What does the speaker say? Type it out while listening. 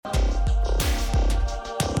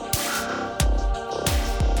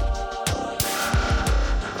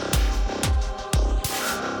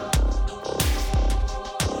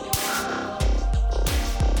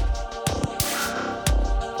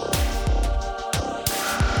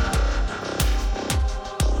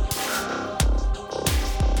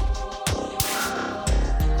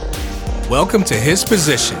Welcome to His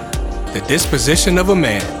Position, the disposition of a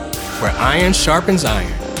man, where iron sharpens iron.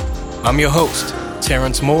 I'm your host,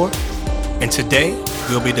 Terrence Moore, and today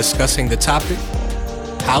we'll be discussing the topic,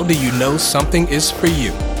 how do you know something is for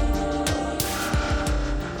you?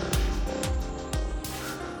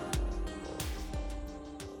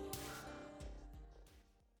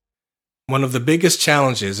 One of the biggest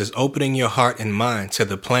challenges is opening your heart and mind to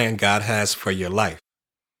the plan God has for your life.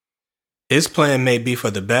 His plan may be for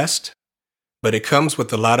the best, but it comes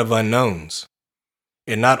with a lot of unknowns,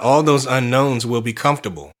 and not all those unknowns will be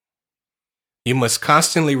comfortable. You must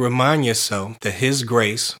constantly remind yourself that His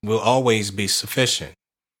grace will always be sufficient,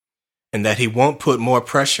 and that He won't put more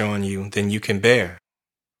pressure on you than you can bear.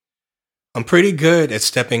 I'm pretty good at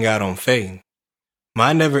stepping out on faith.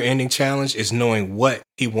 My never-ending challenge is knowing what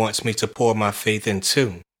He wants me to pour my faith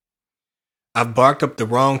into. I've barked up the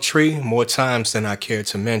wrong tree more times than I care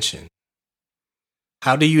to mention.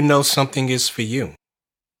 How do you know something is for you?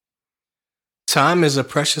 Time is a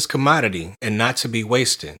precious commodity and not to be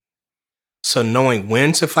wasted. So knowing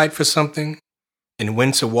when to fight for something and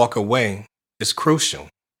when to walk away is crucial.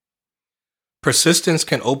 Persistence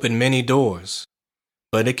can open many doors,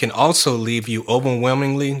 but it can also leave you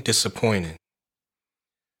overwhelmingly disappointed.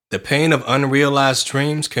 The pain of unrealized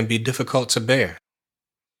dreams can be difficult to bear.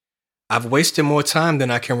 I've wasted more time than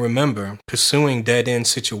I can remember pursuing dead-end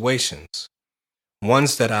situations,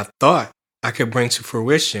 ones that I thought I could bring to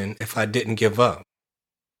fruition if I didn't give up.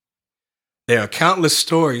 There are countless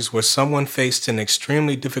stories where someone faced an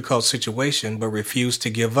extremely difficult situation but refused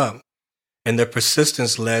to give up, and their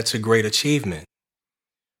persistence led to great achievement.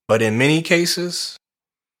 But in many cases,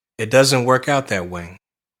 it doesn't work out that way.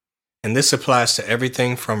 And this applies to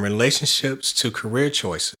everything from relationships to career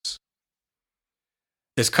choices.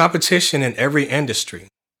 There's competition in every industry,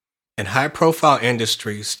 and high-profile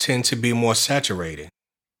industries tend to be more saturated.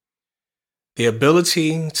 The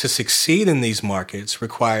ability to succeed in these markets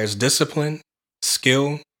requires discipline,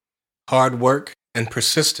 skill, hard work, and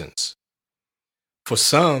persistence. For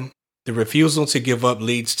some, the refusal to give up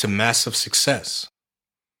leads to massive success.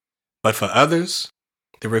 But for others,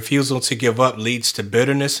 the refusal to give up leads to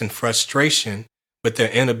bitterness and frustration with their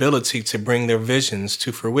inability to bring their visions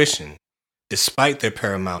to fruition, despite their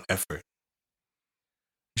paramount effort.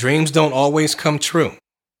 Dreams don't always come true,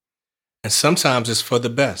 and sometimes it's for the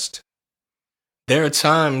best. There are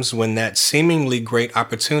times when that seemingly great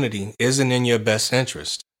opportunity isn't in your best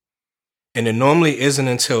interest, and it normally isn't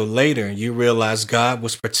until later you realize God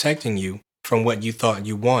was protecting you from what you thought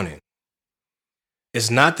you wanted. It's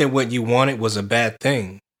not that what you wanted was a bad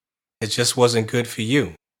thing, it just wasn't good for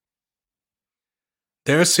you.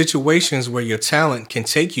 There are situations where your talent can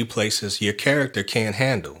take you places your character can't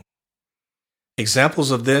handle. Examples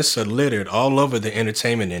of this are littered all over the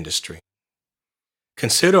entertainment industry.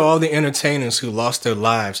 Consider all the entertainers who lost their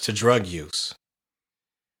lives to drug use.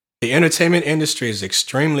 The entertainment industry is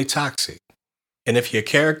extremely toxic, and if your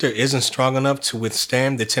character isn't strong enough to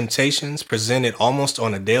withstand the temptations presented almost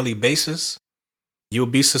on a daily basis, you'll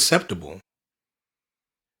be susceptible.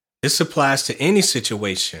 This applies to any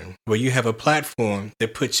situation where you have a platform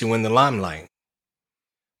that puts you in the limelight.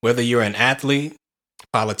 Whether you're an athlete,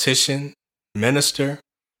 politician, minister,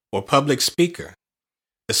 or public speaker,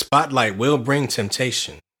 the spotlight will bring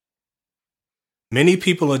temptation. Many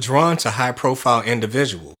people are drawn to high-profile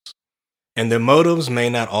individuals, and their motives may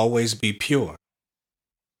not always be pure.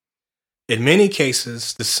 In many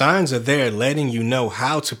cases, the signs are there letting you know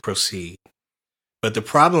how to proceed, but the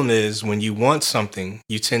problem is when you want something,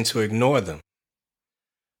 you tend to ignore them.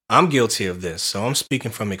 I'm guilty of this, so I'm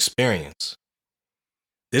speaking from experience.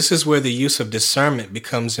 This is where the use of discernment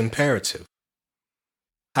becomes imperative.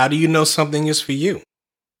 How do you know something is for you?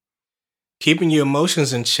 Keeping your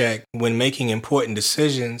emotions in check when making important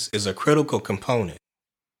decisions is a critical component.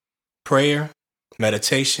 Prayer,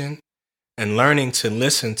 meditation, and learning to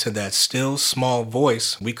listen to that still small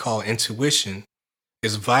voice we call intuition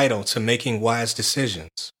is vital to making wise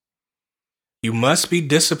decisions. You must be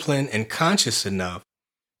disciplined and conscious enough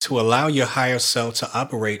to allow your higher self to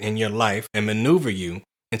operate in your life and maneuver you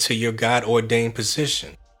into your God-ordained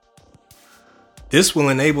position. This will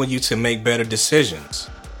enable you to make better decisions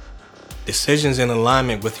in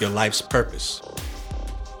alignment with your life's purpose.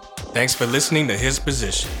 Thanks for listening to His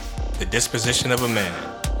Position, the disposition of a man,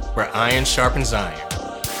 where iron sharpens iron.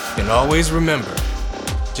 And always remember,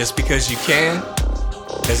 just because you can,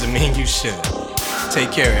 doesn't mean you should.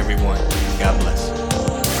 Take care, everyone. God bless.